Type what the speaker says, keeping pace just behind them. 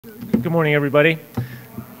Good morning, everybody.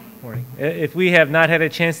 Morning. If we have not had a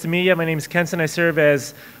chance to meet yet, my name is Kensen. I serve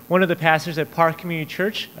as one of the pastors at Park Community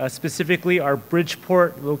Church, specifically our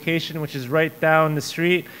Bridgeport location, which is right down the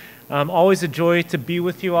street. Always a joy to be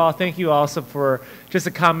with you all. Thank you also for just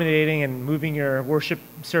accommodating and moving your worship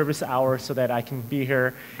service hour so that I can be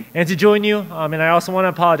here and to join you. And I also want to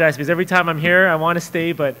apologize because every time I'm here, I want to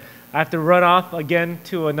stay, but I have to run off again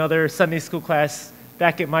to another Sunday school class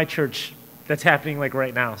back at my church that's happening like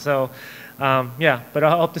right now. So but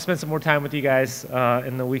I hope to spend some more time with you guys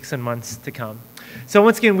in the weeks and months to come. So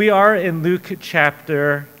once again, we are in Luke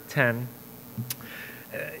chapter 10.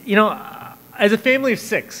 As a family of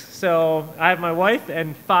 6, so I have my wife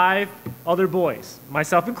and 5 other boys,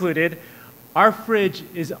 myself included, our fridge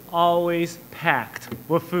is always packed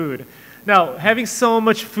with food. Now, having so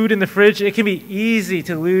much food in the fridge, it can be easy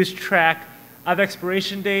to lose track of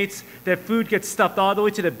expiration dates. That food gets stuffed all the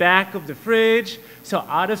way to the back of the fridge, so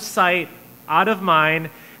out of sight, out of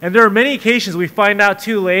mind. And there are many occasions we find out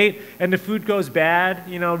too late and the food goes bad.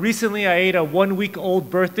 Recently I ate a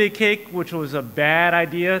 1-week-old birthday cake, which was a bad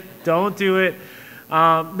idea. Don't do it.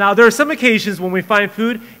 Now, there are some occasions when we find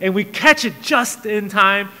food and we catch it just in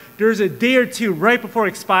time. There's a day or two right before it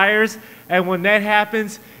expires, and when that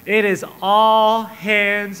happens, it is all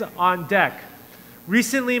hands on deck.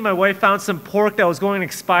 Recently, my wife found some pork that was going to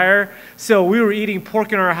expire, so we were eating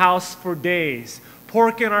pork in our house for days.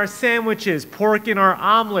 Pork in our sandwiches, pork in our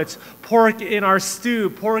omelets, pork in our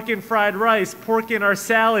stew, pork in fried rice, pork in our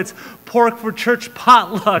salads, pork for church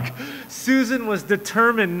potluck. Susan was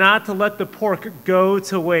determined not to let the pork go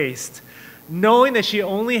to waste. Knowing that she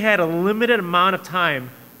only had a limited amount of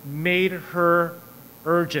time made her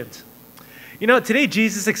urgent. Today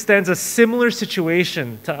Jesus extends a similar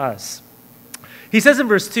situation to us. He says in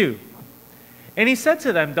verse 2, "And he said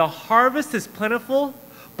to them, the harvest is plentiful,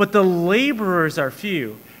 but the laborers are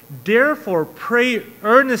few. Therefore, pray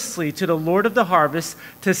earnestly to the Lord of the harvest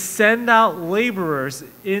to send out laborers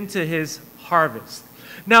into his harvest."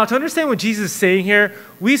 Now, to understand what Jesus is saying here,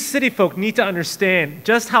 we city folk need to understand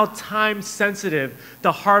just how time-sensitive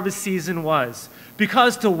the harvest season was.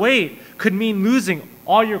 Because to wait could mean losing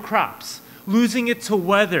all your crops, losing it to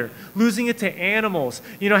weather, losing it to animals,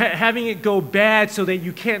 having it go bad so that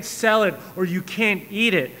you can't sell it or you can't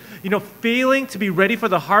eat it. Failing to be ready for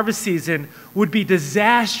the harvest season would be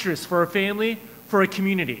disastrous for a family, for a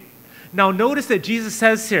community. Now, notice that Jesus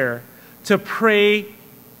says here to pray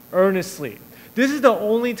earnestly. This is the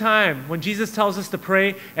only time when Jesus tells us to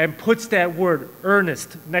pray and puts that word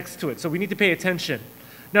earnest next to it. So we need to pay attention.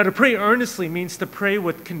 Now, to pray earnestly means to pray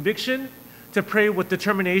with conviction, to pray with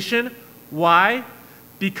determination. Why?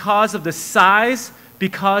 Because of the size,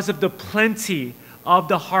 because of the plenty of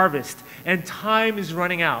the harvest, and time is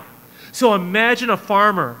running out. So imagine a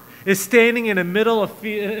farmer is standing in the middle of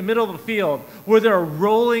a field where there are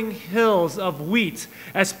rolling hills of wheat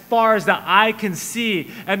as far as the eye can see,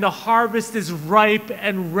 and the harvest is ripe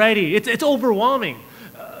and ready. It's overwhelming.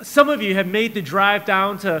 Some of you have made the drive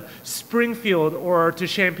down to Springfield or to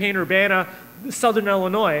Champaign-Urbana, Southern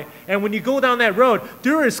Illinois, and when you go down that road,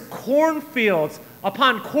 there is cornfields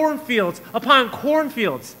upon cornfields upon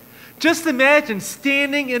cornfields. Just imagine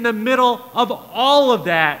standing in the middle of all of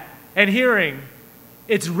that and hearing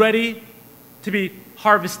it's ready to be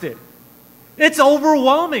harvested. It's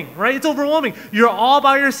overwhelming, right? It's overwhelming. You're all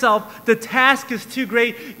by yourself. The task is too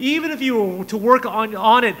great. Even if you were to work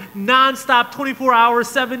on it nonstop, 24 hours,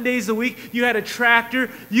 7 days a week, you had a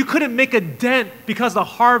tractor, you couldn't make a dent because the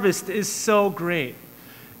harvest is so great.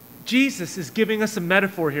 Jesus is giving us a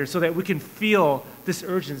metaphor here so that we can feel this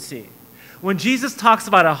urgency. When Jesus talks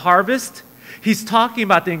about a harvest, he's talking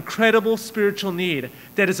about the incredible spiritual need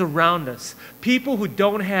that is around us. People who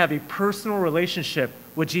don't have a personal relationship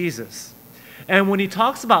with Jesus. And when he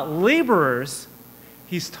talks about laborers,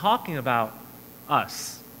 he's talking about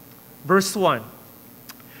us. Verse 1.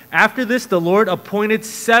 "After this, the Lord appointed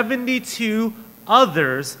 72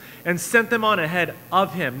 others and sent them on ahead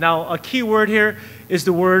of him." Now, a key word here is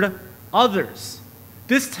the word others.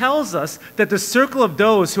 This tells us that the circle of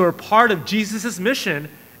those who are part of Jesus' mission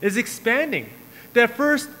is expanding. That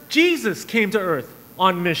first, Jesus came to earth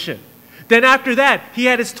on mission. Then after that, he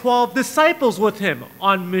had his 12 disciples with him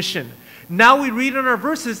on mission. Now we read in our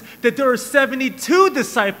verses that there are 72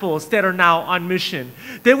 disciples that are now on mission.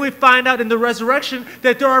 Then we find out in the resurrection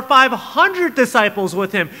that there are 500 disciples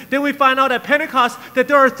with him. Then we find out at Pentecost that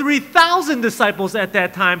there are 3,000 disciples at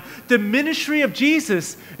that time. The ministry of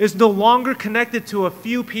Jesus is no longer connected to a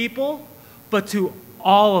few people, but to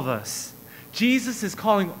all of us. Jesus is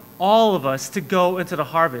calling all of us to go into the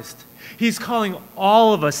harvest. He's calling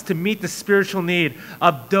all of us to meet the spiritual need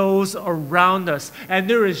of those around us. And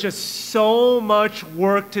there is just so much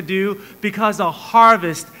work to do because the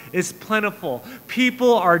harvest is plentiful.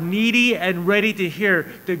 People are needy and ready to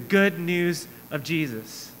hear the good news of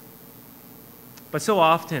Jesus. But so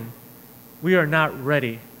often, we are not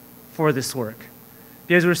ready for this work.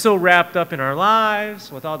 Because we're so wrapped up in our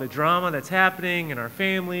lives, with all the drama that's happening in our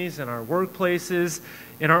families, in our workplaces,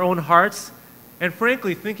 in our own hearts. And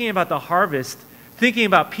frankly, thinking about the harvest, thinking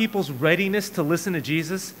about people's readiness to listen to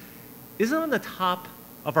Jesus, isn't on the top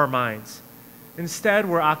of our minds. Instead,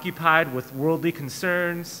 we're occupied with worldly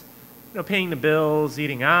concerns, paying the bills,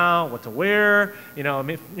 eating out, what to wear,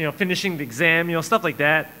 finishing the exam, stuff like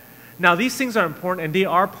that. Now, these things are important, and they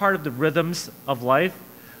are part of the rhythms of life.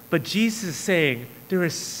 But Jesus is saying there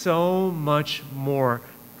is so much more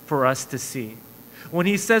for us to see. When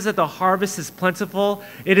he says that the harvest is plentiful,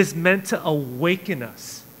 it is meant to awaken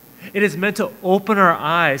us. It is meant to open our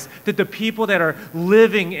eyes that the people that are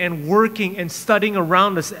living and working and studying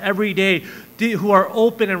around us every day, who are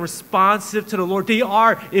open and responsive to the Lord, they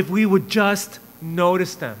are, if we would just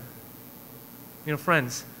notice them.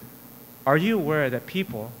 Friends, are you aware that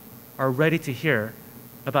people are ready to hear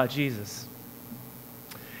about Jesus?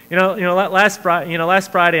 Last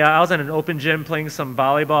Friday, I was at an open gym playing some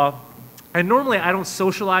volleyball. And normally I don't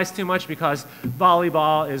socialize too much because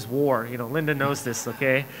volleyball is war. Linda knows this,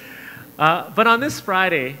 okay? But on this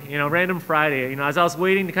Friday, random Friday, as I was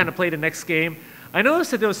waiting to kind of play the next game, I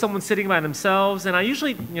noticed that there was someone sitting by themselves, and I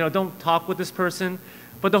usually, don't talk with this person,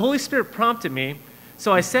 but the Holy Spirit prompted me.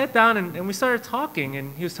 So I sat down and we started talking,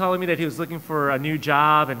 and he was telling me that he was looking for a new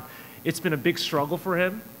job, and it's been a big struggle for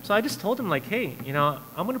him. So I just told him, hey,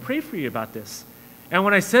 I'm going to pray for you about this. And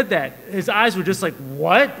when I said that, his eyes were just like,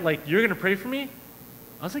 what? Like, you're going to pray for me?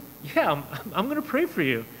 I was like, yeah, I'm going to pray for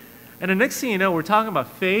you. And the next thing you know, we're talking about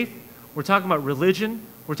faith. We're talking about religion.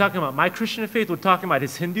 We're talking about my Christian faith. We're talking about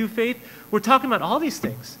his Hindu faith. We're talking about all these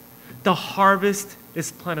things. The harvest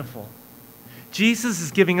is plentiful. Jesus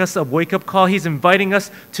is giving us a wake-up call. He's inviting us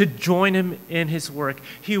to join him in his work.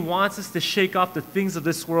 He wants us to shake off the things of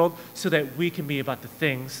this world so that we can be about the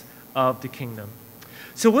things of the kingdom.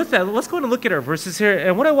 So with that, let's go and look at our verses here.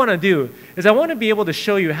 And what I want to do is I want to be able to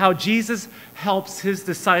show you how Jesus helps his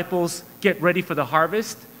disciples get ready for the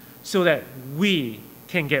harvest so that we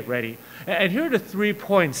can get ready. And here are the 3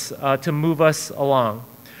 points to move us along.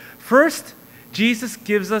 First, Jesus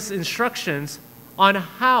gives us instructions on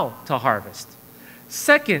how to harvest.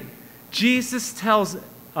 Second, Jesus tells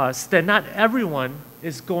us that not everyone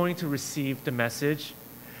is going to receive the message.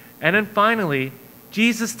 And then finally,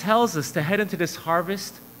 Jesus tells us to head into this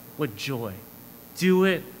harvest with joy. Do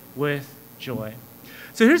it with joy.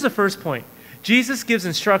 So here's the first point. Jesus gives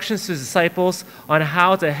instructions to his disciples on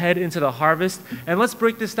how to head into the harvest. And let's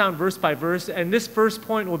break this down verse by verse. And this first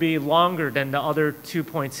point will be longer than the other 2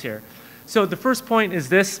 points here. So the first point is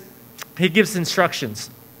this. He gives instructions.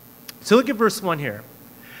 So look at verse 1 here.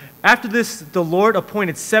 After this, the Lord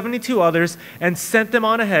appointed 72 others and sent them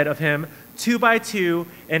on ahead of him, 2 by 2,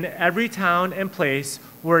 in every town and place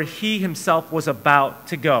where he himself was about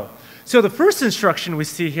to go. So the first instruction we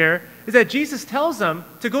see here is that Jesus tells them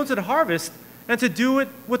to go into the harvest and to do it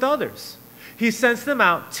with others. He sends them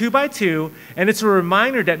out 2 by 2, and it's a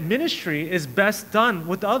reminder that ministry is best done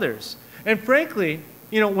with others. And frankly,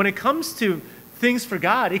 when it comes to things for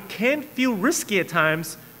God, it can feel risky at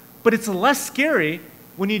times, but it's less scary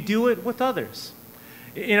when you do it with others.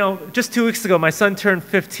 Just 2 weeks ago, my son turned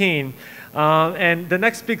 15, and the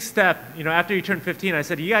next big step, after he turned 15, I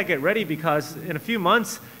said, you gotta get ready because in a few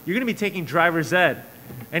months, you're gonna be taking driver's ed.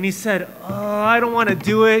 And he said, oh, I don't want to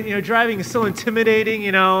do it. Driving is so intimidating.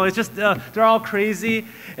 It's just, they're all crazy.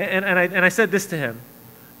 And I said this to him,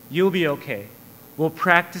 you'll be okay. We'll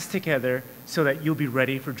practice together so that you'll be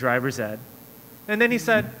ready for driver's ed. And then he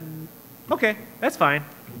said, okay, that's fine.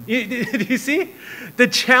 You see? The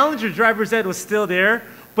challenge of driver's ed was still there,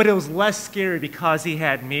 but it was less scary because he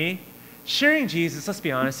had me. Sharing Jesus, let's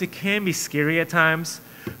be honest, it can be scary at times,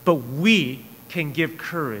 but we can give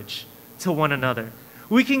courage to one another.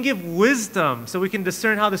 We can give wisdom so we can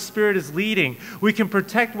discern how the Spirit is leading. We can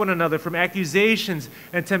protect one another from accusations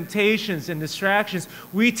and temptations and distractions.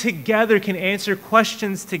 We together can answer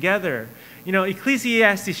questions together.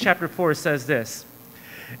 Ecclesiastes chapter 4 says this.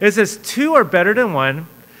 It says, 2 are better than 1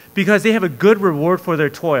 because they have a good reward for their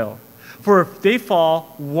toil. For if they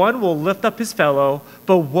fall, one will lift up his fellow,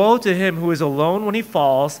 but woe to him who is alone when he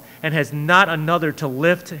falls and has not another to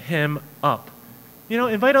lift him up.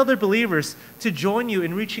 invite other believers to join you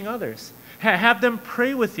in reaching others. Have them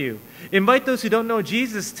pray with you. Invite those who don't know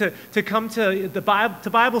Jesus to come to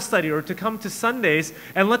Bible study or to come to Sundays,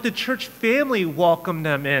 and let the church family welcome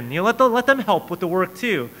them in. Let them help with the work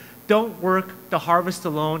too. Don't work the harvest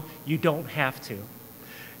alone. You don't have to.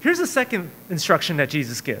 Here's the second instruction that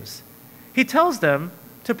Jesus gives. He tells them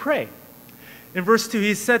to pray. In verse 2,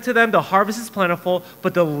 he said to them, "The harvest is plentiful,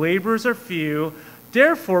 but the laborers are few.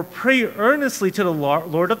 Therefore, pray earnestly to the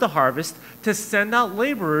Lord of the harvest to send out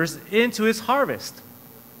laborers into his harvest."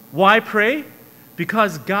 Why pray?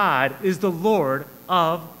 Because God is the Lord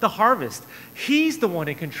of the harvest. He's the one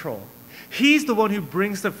in control. He's the one who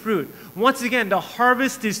brings the fruit. Once again, the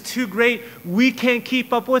harvest is too great. We can't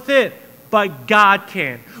keep up with it, but God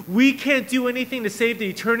can. We can't do anything to save the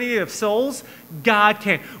eternity of souls. God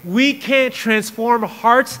can. We can't transform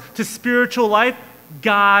hearts to spiritual life.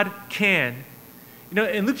 God can.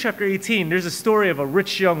 In Luke chapter 18, there's a story of a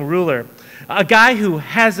rich young ruler, a guy who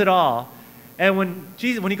has it all. And when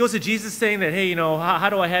he goes to Jesus saying that, "Hey, how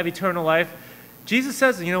do I have eternal life?" Jesus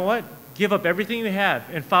says, "You know what? Give up everything you have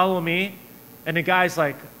and follow me." And the guy's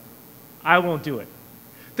like, "I won't do it."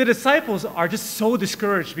 The disciples are just so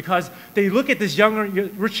discouraged because they look at this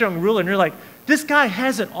rich young ruler and they're like, this guy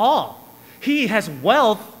has it all. He has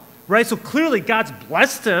wealth, right? So clearly God's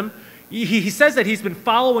blessed him. He says that he's been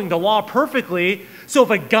following the law perfectly. So if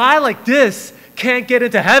a guy like this can't get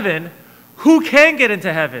into heaven, who can get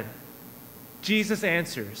into heaven? Jesus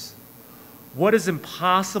answers, "What is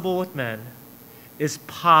impossible with men is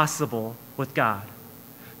possible with God."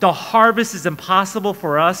 The harvest is impossible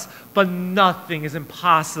for us, but nothing is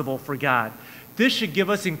impossible for God. This should give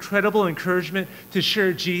us incredible encouragement to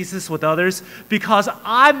share Jesus with others, because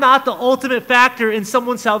I'm not the ultimate factor in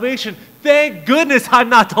someone's salvation. Thank goodness I'm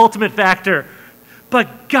not the ultimate factor.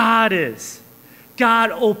 But God is.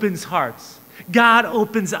 God opens hearts. God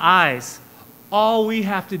opens eyes. All we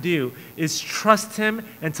have to do is trust him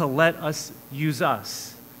and to let us use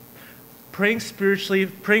us. Praying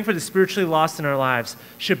for the spiritually lost in our lives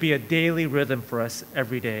should be a daily rhythm for us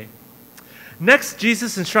every day. Next,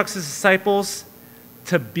 Jesus instructs his disciples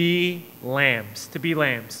to be lambs. To be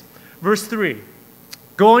lambs. Verse 3,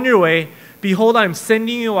 "Go on your way. Behold, I am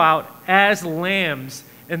sending you out as lambs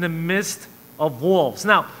in the midst of wolves."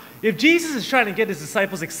 Now, if Jesus is trying to get his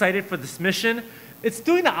disciples excited for this mission, it's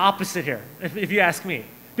doing the opposite here, if you ask me.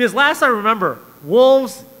 Because last I remember,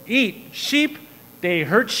 wolves eat sheep, they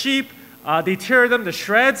hurt sheep, they tear them to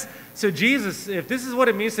shreds. So Jesus, if this is what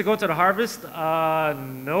it means to go to the harvest,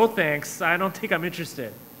 no thanks. I don't think I'm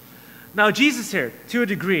interested. Now Jesus here, to a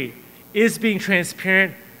degree, is being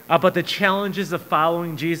transparent about the challenges of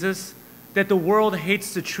following Jesus, that the world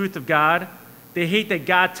hates the truth of God. They hate that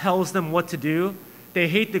God tells them what to do. They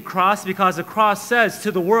hate the cross because the cross says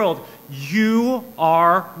to the world, you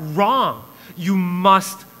are wrong. You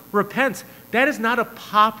must repent. That is not a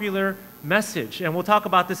popular message. And we'll talk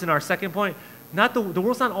about this in our second point. The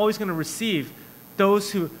world's not always going to receive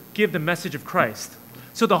those who give the message of Christ.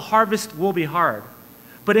 So the harvest will be hard.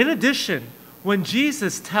 But in addition, when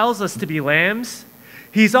Jesus tells us to be lambs,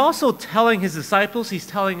 he's also telling his disciples, he's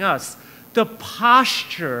telling us the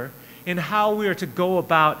posture in how we are to go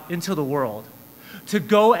about into the world. To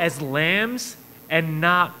go as lambs and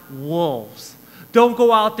not wolves. Don't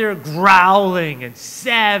go out there growling and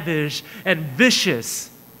savage and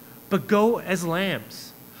vicious, but go as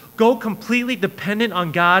lambs. Go completely dependent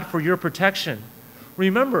on God for your protection.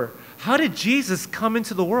 Remember, how did Jesus come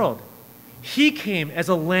into the world? He came as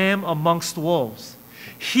a lamb amongst wolves.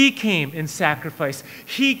 He came in sacrifice.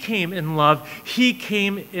 He came in love. He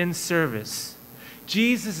came in service.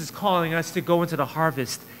 Jesus is calling us to go into the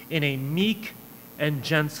harvest in a meek and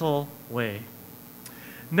gentle way.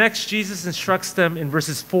 Next, Jesus instructs them in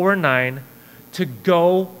verses 4 and 9 to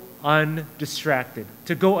go undistracted.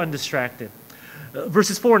 To go undistracted.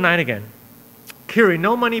 Verses 4 and 9 again. Carry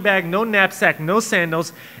no money bag, no knapsack, no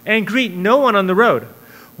sandals, and greet no one on the road.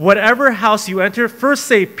 Whatever house you enter, first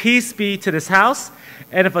say, peace be to this house.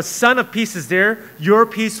 And if a son of peace is there, your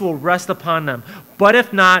peace will rest upon them. But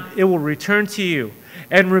if not, it will return to you.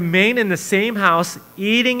 And remain in the same house,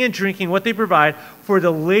 eating and drinking what they provide, for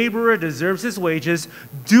the laborer deserves his wages.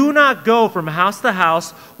 Do not go from house to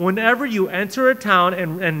house. Whenever you enter a town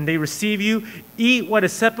and they receive you, eat what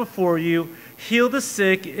is set before you, heal the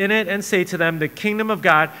sick in it, and say to them, the kingdom of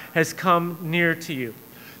God has come near to you.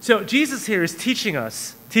 So Jesus here is teaching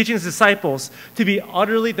his disciples to be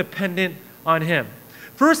utterly dependent on him.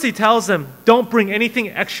 First, he tells them, don't bring anything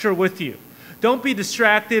extra with you. Don't be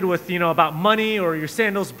distracted with, about money or your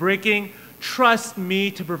sandals breaking. Trust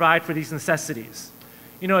me to provide for these necessities.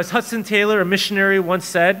 As Hudson Taylor, a missionary, once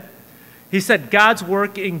said, He said God's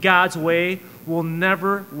work in God's way will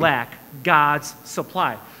never lack God's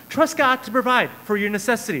supply. Trust God to provide for your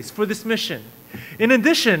necessities, for this mission. In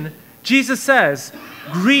addition, Jesus says,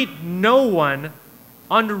 greet no one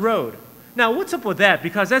on the road. Now, what's up with that?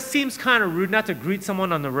 Because that seems kind of rude not to greet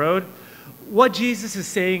someone on the road. What Jesus is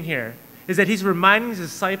saying here is that he's reminding his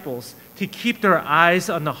disciples to keep their eyes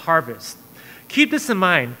on the harvest. Keep this in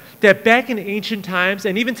mind, that back in ancient times,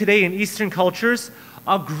 and even today in Eastern cultures,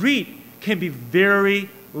 a greet can be very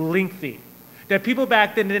lengthy. That people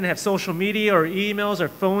back then didn't have social media or emails or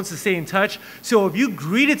phones to stay in touch. So if you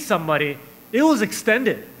greeted somebody, it was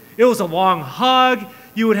extended. It was a long hug.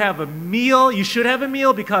 You would have a meal. You should have a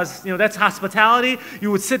meal because, that's hospitality.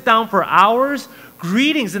 You would sit down for hours.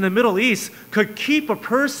 Greetings in the Middle East could keep a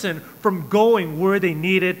person from going where they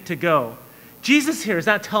needed to go. Jesus here is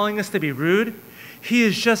not telling us to be rude. He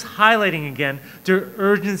is just highlighting again the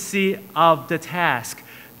urgency of the task.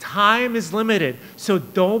 Time is limited, so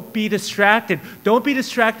don't be distracted. Don't be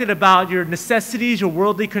distracted about your necessities, your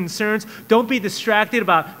worldly concerns. Don't be distracted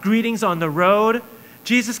about greetings on the road.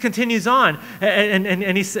 Jesus continues on,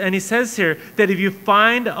 and he says here that if you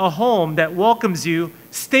find a home that welcomes you,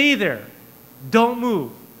 stay there. Don't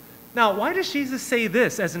move. Now, why does Jesus say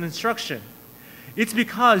this as an instruction? It's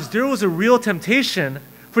because there was a real temptation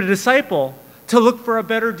for the disciple to look for a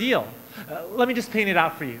better deal. Let me just paint it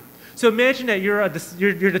out for you. So imagine that you're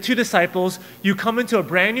the two disciples. You come into a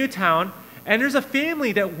brand new town, and there's a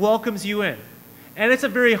family that welcomes you in. And it's a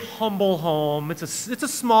very humble home. It's a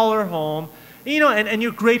smaller home. And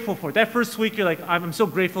you're grateful for it. That first week, you're like, I'm so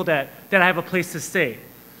grateful that I have a place to stay.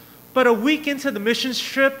 But a week into the missions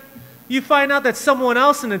trip, you find out that someone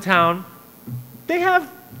else in the town, they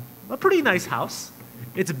have a pretty nice house.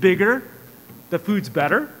 It's bigger. The food's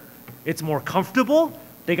better. It's more comfortable.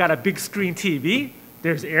 They got a big screen TV.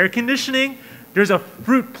 There's air conditioning. There's a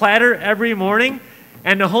fruit platter every morning.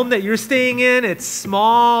 And the home that you're staying in, it's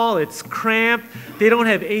small, it's cramped. They don't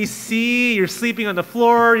have AC. You're sleeping on the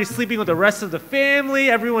floor. You're sleeping with the rest of the family.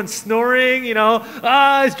 Everyone's snoring,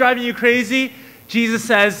 it's driving you crazy. Jesus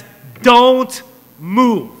says, don't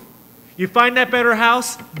move. You find that better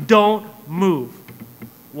house, don't move.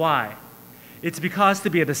 Why? It's because to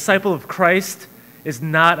be a disciple of Christ is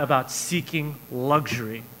not about seeking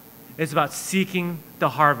luxury. It's about seeking the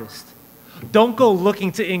harvest. Don't go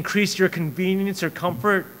looking to increase your convenience or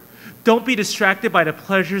comfort. Don't be distracted by the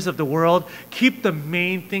pleasures of the world. Keep the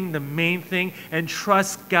main thing, and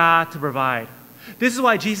trust God to provide. This is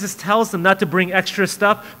why Jesus tells them not to bring extra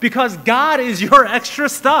stuff, because God is your extra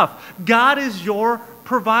stuff. God is your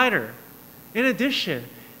provider. In addition,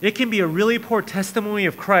 it can be a really poor testimony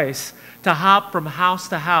of Christ to hop from house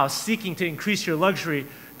to house, seeking to increase your luxury,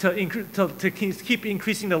 to keep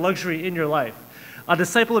increasing the luxury in your life. A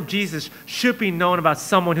disciple of Jesus should be known about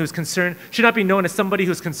someone who's concerned, should not be known as somebody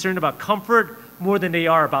who's concerned about comfort more than they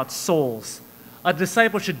are about souls. A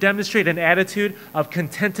disciple should demonstrate an attitude of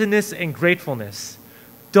contentedness and gratefulness.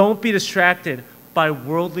 Don't be distracted by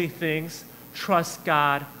worldly things. Trust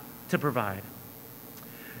God to provide.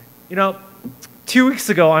 2 weeks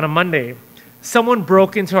ago on a Monday, someone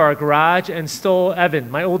broke into our garage and stole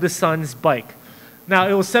Evan, my oldest son's bike. Now,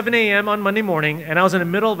 it was 7 a.m. on Monday morning, and I was in the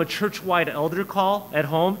middle of a church-wide elder call at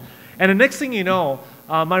home. And the next thing you know,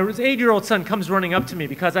 my 8-year-old son comes running up to me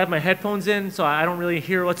because I have my headphones in, so I don't really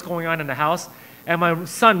hear what's going on in the house. And my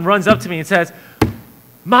son runs up to me and says,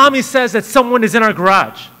 "Mommy says that someone is in our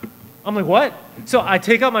garage." I'm like, "What?" So I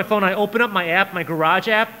take out my phone, I open up my app, my garage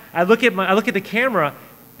app. I look at the camera,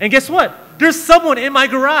 and guess what? There's someone in my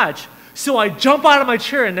garage. So I jump out of my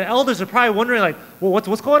chair, and the elders are probably wondering, like, well,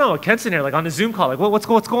 what's going on with Kensen here, like on the Zoom call? Like, what's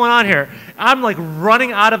going on here? I'm like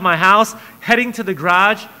running out of my house, heading to the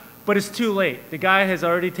garage, but it's too late. The guy has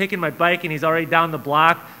already taken my bike, and he's already down the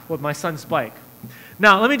block with my son's bike.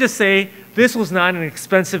 Now, let me just say, this was not an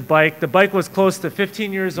expensive bike. The bike was close to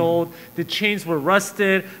 15 years old. The chains were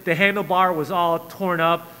rusted. The handlebar was all torn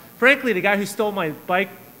up. Frankly, the guy who stole my bike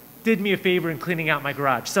did me a favor in cleaning out my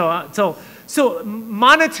garage. So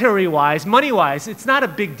monetary-wise, money-wise, it's not a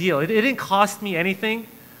big deal. It didn't cost me anything.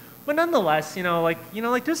 But nonetheless,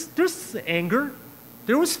 there's anger.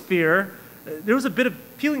 There was fear. There was a bit of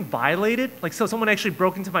feeling violated. So someone actually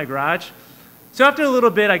broke into my garage. So after a little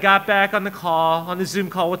bit, I got back on the Zoom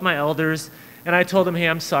call with my elders, and I told them, "Hey,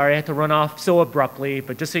 I'm sorry, I had to run off so abruptly,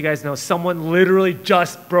 but just so you guys know, someone literally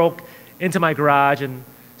just broke into my garage and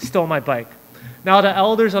stole my bike." Now, the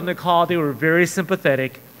elders on the call, they were very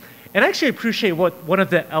sympathetic, and I actually appreciate what one of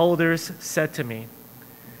the elders said to me.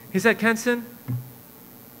 He said, "Kensen,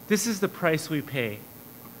 this is the price we pay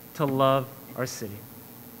to love our city.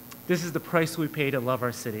 This is the price we pay to love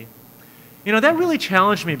our city." You know, that really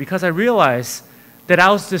challenged me because I realized that I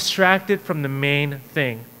was distracted from the main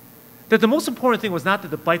thing. That the most important thing was not that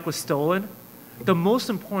the bike was stolen. The most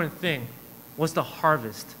important thing was the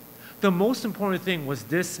harvest. The most important thing was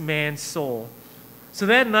this man's soul. So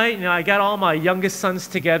that night, you know, I got all my youngest sons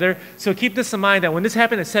together. So keep this in mind that when this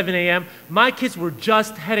happened at 7 a.m., my kids were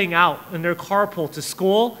just heading out in their carpool to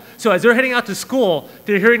school. So as they're heading out to school,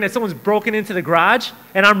 they're hearing that someone's broken into the garage,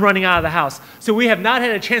 and I'm running out of the house. So we have not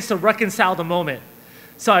had a chance to reconcile the moment.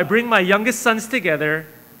 So I bring my youngest sons together,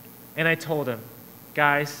 and I told them,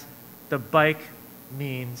 guys, the bike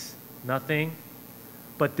means nothing,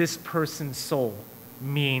 but this person's soul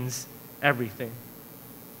means everything.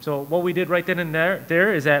 So what we did right then and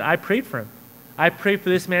there is that I prayed for him. I prayed for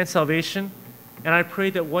this man's salvation, and I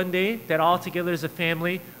prayed that one day, that all together as a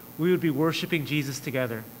family, we would be worshiping Jesus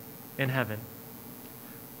together in heaven.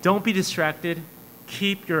 Don't be distracted.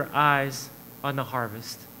 Keep your eyes on the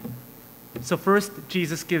harvest. So first,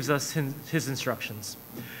 Jesus gives us his instructions.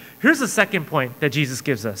 Here's the second point that Jesus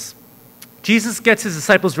gives us. Jesus gets his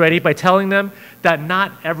disciples ready by telling them that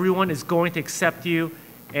not everyone is going to accept you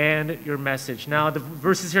and your message. Now, the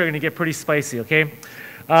verses here are going to get pretty spicy, okay?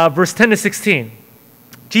 Verse 10 to 16.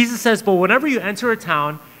 Jesus says, but whenever you enter a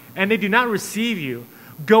town and they do not receive you,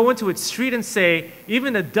 go into its street and say,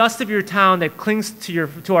 even the dust of your town that clings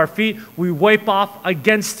to our feet, we wipe off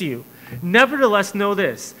against you. Nevertheless, know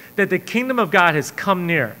this, that the kingdom of God has come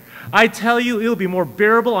near. I tell you, it will be more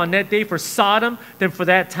bearable on that day for Sodom than for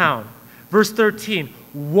that town. Verse 13,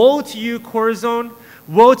 woe to you, Chorazin!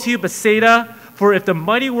 Woe to you, Bethsaida! For if the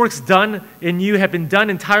mighty works done in you had been done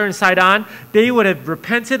in Tyre and Sidon, they would have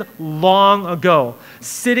repented long ago,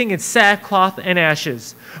 sitting in sackcloth and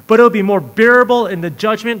ashes. But it will be more bearable in the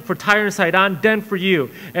judgment for Tyre and Sidon than for you,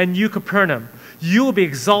 and you, Capernaum. You will be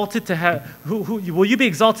exalted to will you be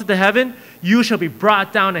exalted to heaven? You shall be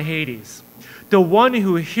brought down to Hades. The one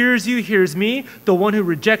who hears you hears me. The one who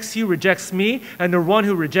rejects you rejects me. And the one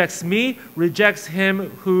who rejects me rejects him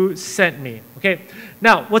who sent me. Okay,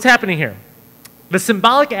 now what's happening here? The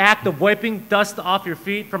symbolic act of wiping dust off your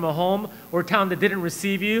feet from a home or town that didn't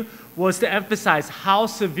receive you was to emphasize how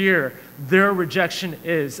severe their rejection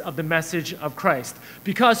is of the message of Christ.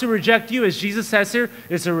 Because to reject you, as Jesus says here,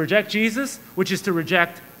 is to reject Jesus, which is to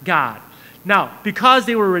reject God. Now, because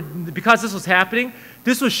this was happening,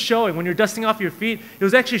 this was showing, when you're dusting off your feet, it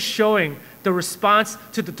was actually showing the response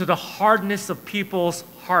to the hardness of people's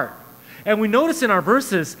heart. And we notice in our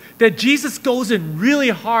verses that Jesus goes in really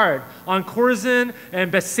hard on Chorazin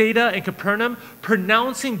and Bethsaida and Capernaum,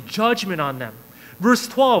 pronouncing judgment on them. Verse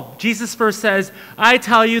 12, Jesus first says, I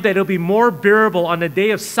tell you that it'll be more bearable on the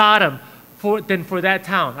day of Sodom than for that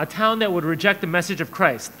town, a town that would reject the message of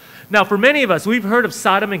Christ. Now, for many of us, we've heard of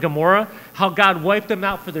Sodom and Gomorrah, how God wiped them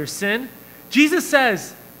out for their sin. Jesus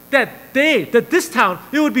says that this town,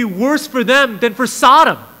 it would be worse for them than for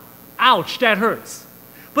Sodom. Ouch, that hurts.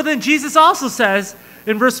 But then Jesus also says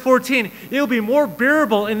in verse 14, it will be more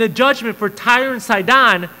bearable in the judgment for Tyre and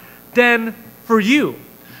Sidon than for you.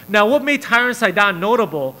 Now, what made Tyre and Sidon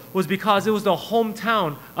notable was because it was the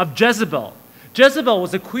hometown of Jezebel. Jezebel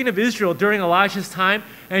was the queen of Israel during Elijah's time,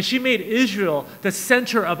 and she made Israel the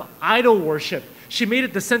center of idol worship. She made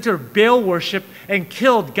it the center of Baal worship and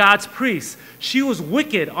killed God's priests. She was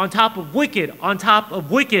wicked on top of wicked on top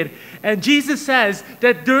of wicked. And Jesus says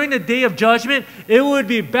that during the day of judgment, it would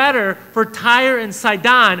be better for Tyre and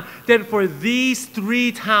Sidon than for these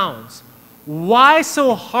three towns. Why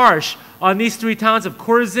so harsh on these three towns of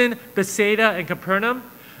Chorazin, Bethsaida, and Capernaum?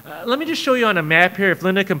 Let me just show you on a map here, if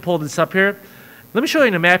Linda can pull this up here. Let me show you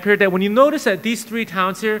on a map here that when you notice that these three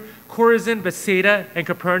towns here, Chorazin, Bethsaida, and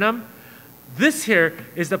Capernaum, this here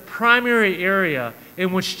is the primary area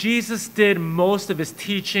in which Jesus did most of his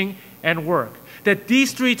teaching and work. That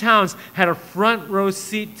these three towns had a front row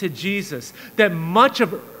seat to Jesus. That much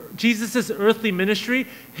of Jesus' earthly ministry,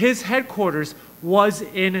 his headquarters, was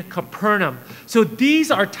in Capernaum. So these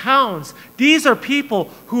are towns, these are people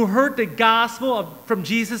who heard the gospel from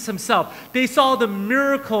Jesus himself. They saw the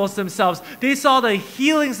miracles themselves. They saw the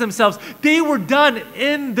healings themselves. They were done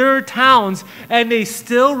in their towns, and they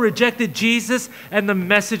still rejected Jesus and the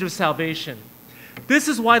message of salvation. This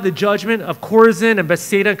is why the judgment of Chorazin and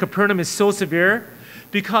Bethsaida and Capernaum is so severe,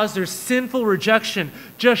 because their sinful rejection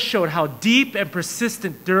just showed how deep and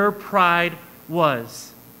persistent their pride was.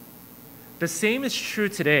 The same is true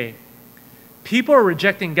today. People are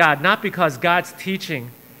rejecting God not because God's teaching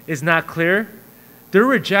is not clear. They're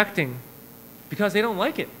rejecting because they don't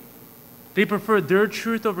like it. They prefer their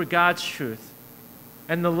truth over God's truth.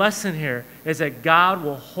 And the lesson here is that God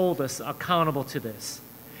will hold us accountable to this.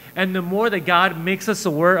 And the more that God makes us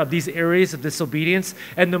aware of these areas of disobedience,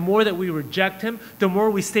 and the more that we reject him, the more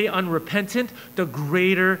we stay unrepentant, the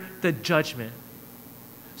greater the judgment.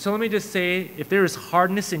 So let me just say, if there is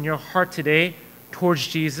hardness in your heart today towards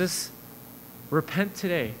Jesus, repent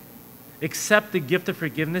today. Accept the gift of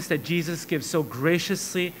forgiveness that Jesus gives so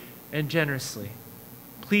graciously and generously.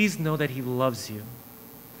 Please know that he loves you.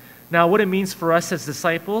 Now, what it means for us as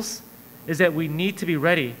disciples is that we need to be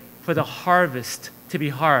ready for the harvest to be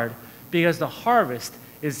hard, because the harvest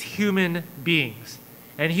is human beings.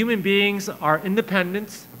 And human beings are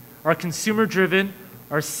independent, are consumer-driven,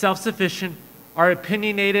 are self-sufficient, are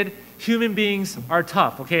opinionated. Human beings are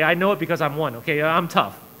tough. Okay, I know it because I'm one. Okay, I'm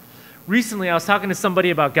tough. Recently, I was talking to somebody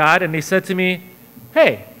about God, and they said to me,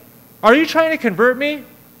 "Hey, are you trying to convert me?"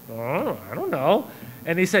 "Oh, I don't know."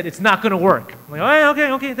 And they said, "It's not going to work." I'm like,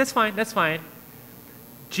 "Oh, okay, that's fine, that's fine."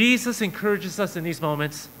 Jesus encourages us in these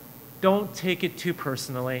moments, don't take it too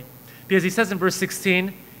personally. Because he says in verse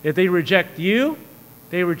 16, if they reject you,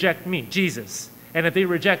 they reject me, Jesus. And if they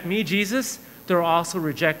reject me, Jesus, they're also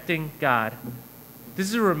rejecting God. This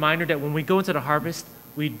is a reminder that when we go into the harvest,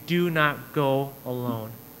 we do not go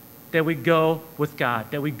alone. That we go with God,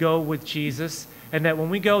 that we go with Jesus, and that when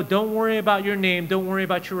we go, don't worry about your name, don't worry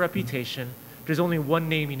about your reputation. There's only one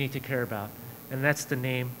name you need to care about, and that's the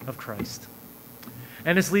name of Christ.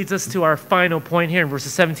 And this leads us to our final point here in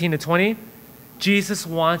verses 17 to 20. Jesus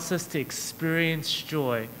wants us to experience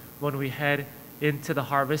joy when we head into the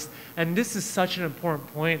harvest. And this is such an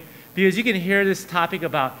important point because you can hear this topic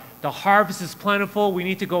about the harvest is plentiful, we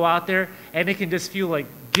need to go out there, and it can just feel like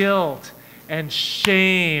guilt and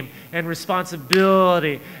shame and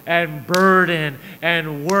responsibility and burden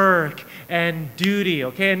and work and duty,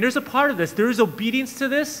 okay? And there's a part of this. There is obedience to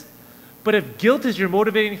this, but if guilt is your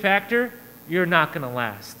motivating factor, you're not going to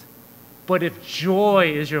last. But if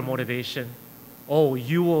joy is your motivation, oh,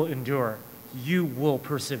 you will endure. You will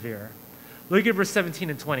persevere. Look at verse 17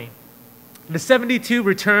 and 20. The 72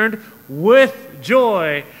 returned with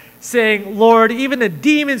joy, saying, "Lord, even the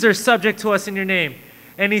demons are subject to us in your name."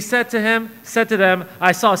 And he said to them,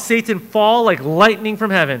 "I saw Satan fall like lightning from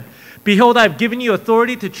heaven. Behold, I have given you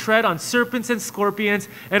authority to tread on serpents and scorpions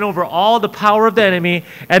and over all the power of the enemy,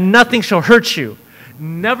 and nothing shall hurt you.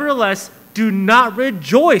 Nevertheless, do not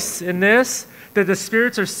rejoice in this, that the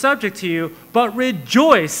spirits are subject to you, but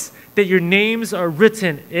rejoice that your names are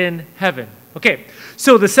written in heaven." Okay,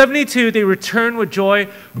 so the 72, they return with joy.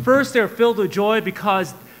 First, they're filled with joy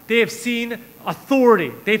because they have seen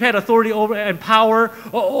authority. They've had authority over and power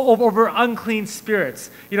over unclean spirits.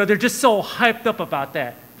 You know, they're just so hyped up about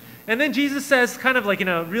that. And then Jesus says, kind of like in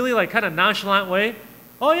a really like kind of nonchalant way,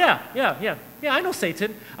 "Oh yeah, I know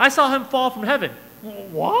Satan. I saw him fall from heaven."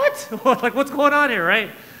 What? Like, what's going on here,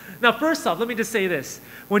 right? Now, first off, let me just say this.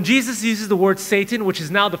 When Jesus uses the word Satan, which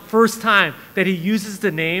is now the first time that he uses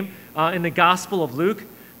the name in the Gospel of Luke,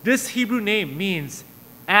 this Hebrew name means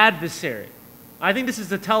adversary. I think this is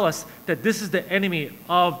to tell us that this is the enemy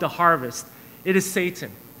of the harvest. It is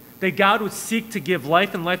Satan. That God would seek to give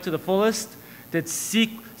life and life to the fullest, that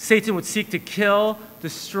Satan would seek to kill,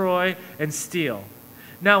 destroy, and steal.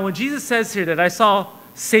 Now, when Jesus says here that I saw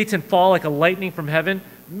Satan fall like a lightning from heaven,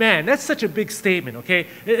 man, that's such a big statement, okay?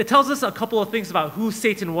 It tells us a couple of things about who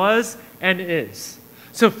Satan was and is.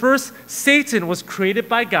 So first, Satan was created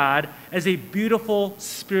by God as a beautiful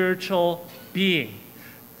spiritual being.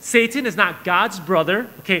 Satan is not God's brother,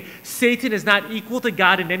 okay? Satan is not equal to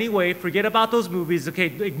God in any way. Forget about those movies, okay?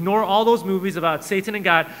 Ignore all those movies about Satan and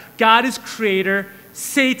God. God is creator.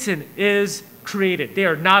 Satan is created. They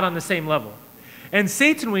are not on the same level. And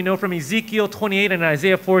Satan, we know from Ezekiel 28 and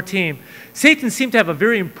Isaiah 14, Satan seemed to have a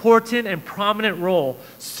very important and prominent role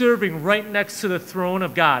serving right next to the throne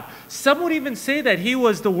of God. Some would even say that he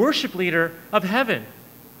was the worship leader of heaven.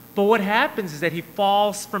 But what happens is that he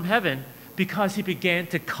falls from heaven because he began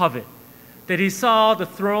to covet. That he saw the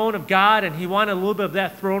throne of God and he wanted a little bit of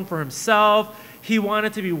that throne for himself. He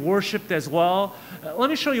wanted to be worshipped as well. Let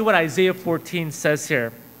me show you what Isaiah 14 says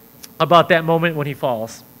here about that moment when he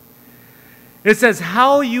falls. It says,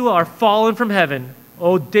 "How you are fallen from heaven,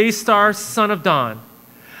 O day star, son of dawn.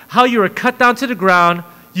 How you are cut down to the ground,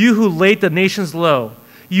 you who laid the nations low.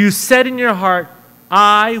 You said in your heart,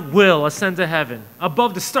 I will ascend to heaven,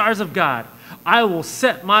 above the stars of God. I will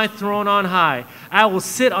set my throne on high. I will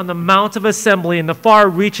sit on the mount of assembly in the far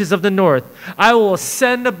reaches of the north. I will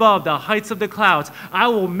ascend above the heights of the clouds. I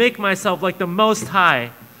will make myself like the Most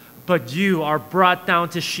High. But you are brought down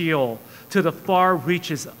to Sheol, to the far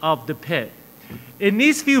reaches of the pit." In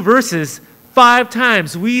these few verses, 5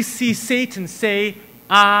 times we see Satan say,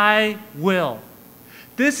 "I will."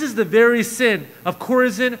 This is the very sin of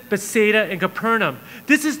Chorazin, Bethsaida, and Capernaum.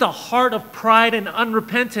 This is the heart of pride and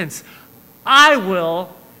unrepentance. I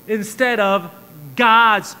will instead of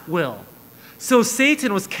God's will. So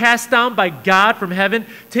Satan was cast down by God from heaven,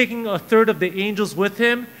 taking a third of the angels with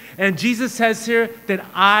him. And Jesus says here that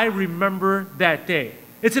I remember that day.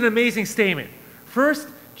 It's an amazing statement. First,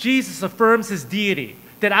 Jesus affirms his deity,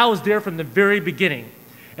 that I was there from the very beginning.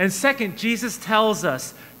 And second, Jesus tells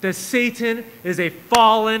us that Satan is a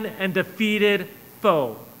fallen and defeated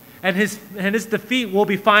foe. And his defeat will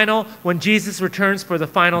be final when Jesus returns for the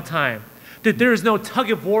final time. That there is no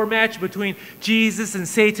tug-of-war match between Jesus and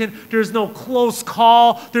Satan. There's no close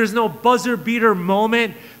call. There's no buzzer-beater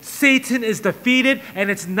moment. Satan is defeated, and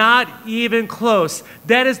it's not even close.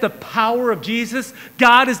 That is the power of Jesus.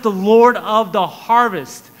 God is the Lord of the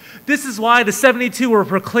harvest. This is why the 72 were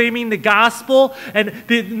proclaiming the gospel, and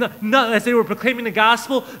as they were proclaiming the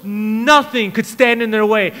gospel, nothing could stand in their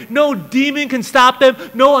way. No demon can stop them.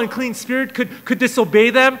 No unclean spirit could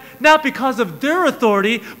disobey them. Not because of their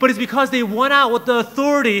authority, but it's because they went out with the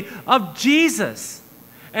authority of Jesus.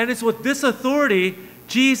 And it's with this authority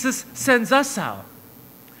Jesus sends us out.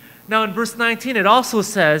 Now in verse 19, it also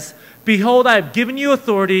says, "Behold, I have given you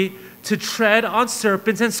authority to tread on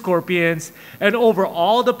serpents and scorpions and over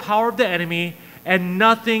all the power of the enemy, and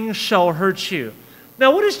nothing shall hurt you."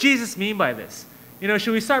 Now, what does Jesus mean by this?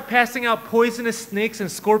 Should we start passing out poisonous snakes and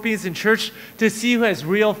scorpions in church to see who has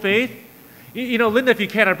real faith? Linda, if you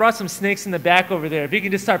can, I brought some snakes in the back over there. If you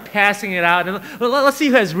can just start passing it out, and let's see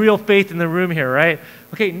who has real faith in the room here, right?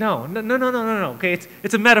 Okay, no. Okay,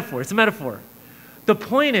 it's a metaphor. It's a metaphor. The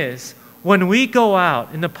point is, when we go out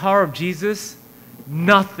in the power of Jesus,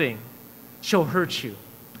 nothing shall hurt you.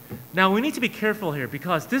 Now, we need to be careful here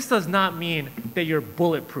because this does not mean that you're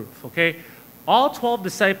bulletproof, okay? All 12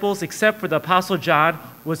 disciples, except for the Apostle John,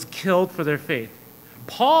 was killed for their faith.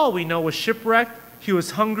 Paul, we know, was shipwrecked, he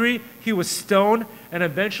was hungry, he was stoned, and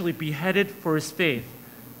eventually beheaded for his faith.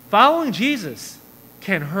 Following Jesus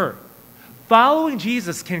can hurt. Following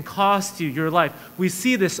Jesus can cost you your life. We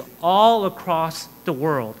see this all across the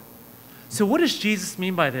world. So what does Jesus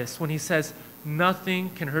mean by this when he says, nothing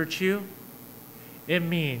can hurt you? It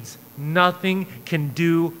means nothing can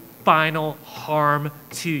do final harm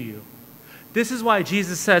to you. This is why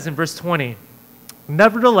Jesus says in verse 20,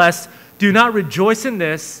 "Nevertheless, do not rejoice in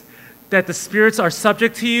this, that the spirits are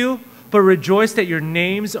subject to you, but rejoice that your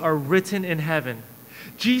names are written in heaven."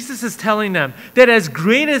 Jesus is telling them that as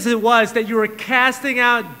great as it was that you were casting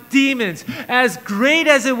out demons, as great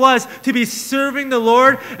as it was to be serving the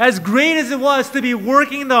Lord, as great as it was to be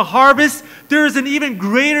working the harvest, there is an even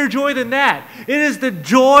greater joy than that. It is the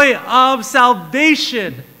joy of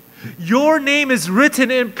salvation. Your name is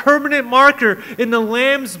written in permanent marker in the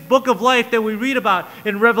Lamb's book of life that we read about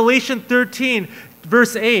in Revelation 13,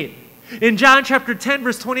 verse 8. In John chapter 10,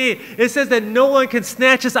 verse 28, it says that no one can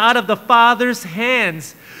snatch us out of the Father's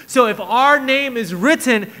hands. So if our name is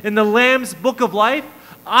written in the Lamb's book of life,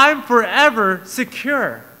 I'm forever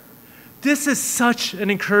secure. This is such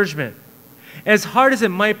an encouragement. As hard as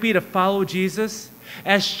it might be to follow Jesus,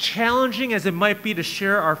 as challenging as it might be to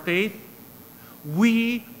share our faith,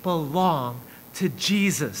 we belong to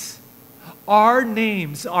Jesus. Our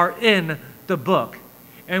names are in the book.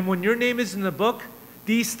 And when your name is in the book,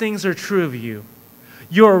 these things are true of you.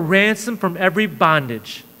 You are ransomed from every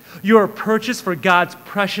bondage. You are purchased for God's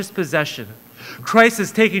precious possession. Christ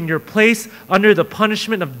has taken your place under the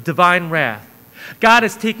punishment of divine wrath. God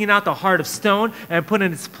has taken out the heart of stone and put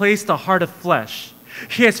in its place the heart of flesh.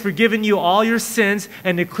 He has forgiven you all your sins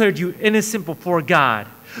and declared you innocent before God.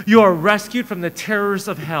 You are rescued from the terrors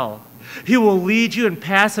of hell. He will lead you in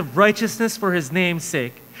paths of righteousness for his name's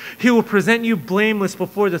sake. He will present you blameless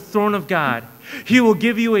before the throne of God. He will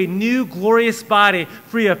give you a new glorious body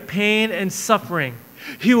free of pain and suffering.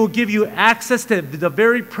 He will give you access to the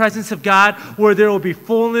very presence of God where there will be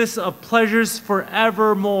fullness of pleasures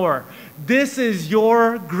forevermore. This is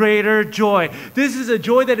your greater joy. This is a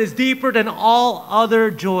joy that is deeper than all other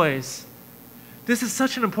joys. This is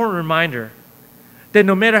such an important reminder that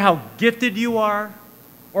no matter how gifted you are,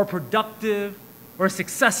 or productive, or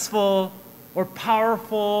successful, or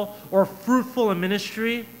powerful, or fruitful in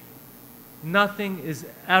ministry, nothing is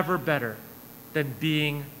ever better than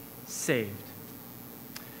being saved.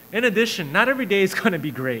 In addition, not every day is going to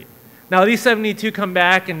be great. Now, these 72 come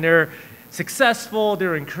back and they're successful,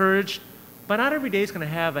 they're encouraged, but not every day is going to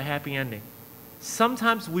have a happy ending.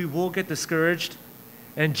 Sometimes we will get discouraged,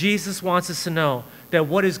 and Jesus wants us to know that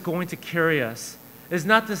what is going to carry us is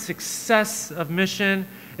not the success of mission,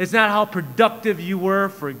 It's not how productive you were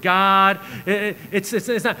for God. It's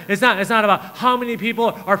not about how many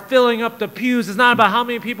people are filling up the pews. It's not about how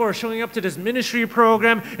many people are showing up to this ministry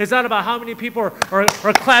program. It's not about how many people are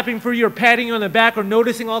clapping for you or patting you on the back or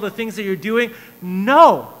noticing all the things that you're doing.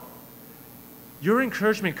 No. Your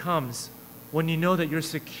encouragement comes when you know that you're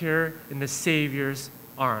secure in the Savior's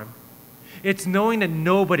arm. It's knowing that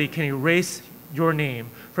nobody can erase your name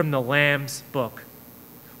from the Lamb's book.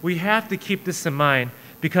 We have to keep this in mind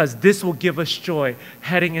because this will give us joy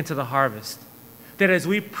heading into the harvest. That as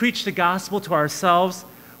we preach the gospel to ourselves,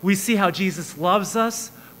 we see how Jesus loves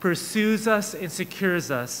us, pursues us, and secures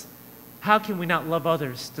us. How can we not love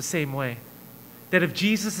others the same way? That if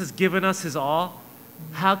Jesus has given us his all,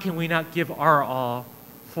 how can we not give our all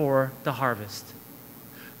for the harvest?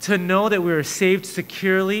 To know that we are saved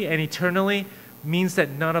securely and eternally means that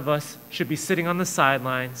none of us should be sitting on the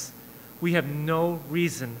sidelines. We have no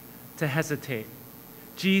reason to hesitate.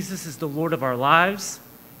 Jesus is the Lord of our lives,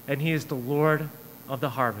 and he is the Lord of the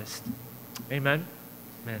harvest. Amen?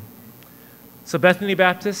 Amen. So Bethany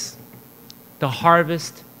Baptist, the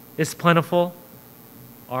harvest is plentiful.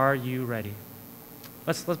 Are you ready?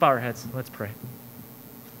 Let's bow our heads. Let's pray.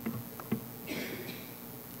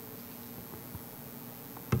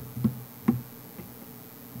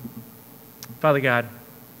 Father God,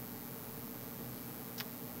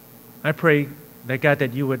 I pray that God,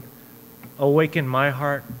 that you would awaken my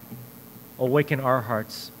heart, awaken our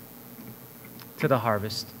hearts to the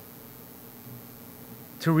harvest,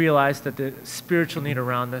 to realize that the spiritual need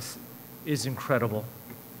around us is incredible,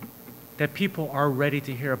 that people are ready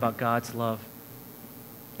to hear about God's love.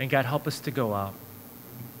 And God, help us to go out,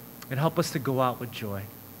 and help us to go out with joy,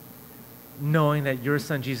 knowing that your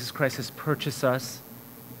Son, Jesus Christ, has purchased us,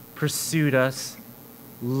 pursued us,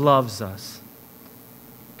 loves us.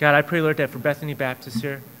 God, I pray, Lord, that for Bethany Baptist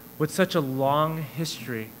here, with such a long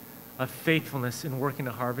history of faithfulness in working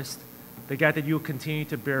to harvest, that God, that you will continue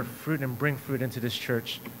to bear fruit and bring fruit into this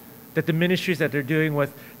church. That the ministries that they're doing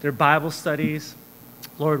with their Bible studies,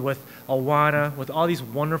 Lord, with Awana, with all these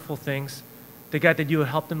wonderful things, that God, that you will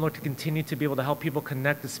help them, Lord, to continue to be able to help people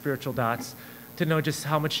connect the spiritual dots, to know just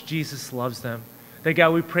how much Jesus loves them. That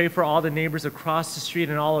God, we pray for all the neighbors across the street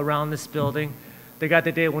and all around this building. That God,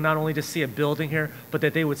 that they will not only just see a building here, but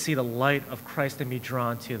that they would see the light of Christ and be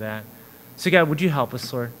drawn to that. So God, would you help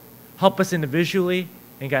us, Lord? Help us individually,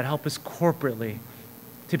 and God, help us corporately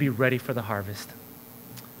to be ready for the harvest.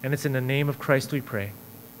 And it's in the name of Christ we pray.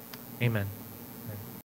 Amen.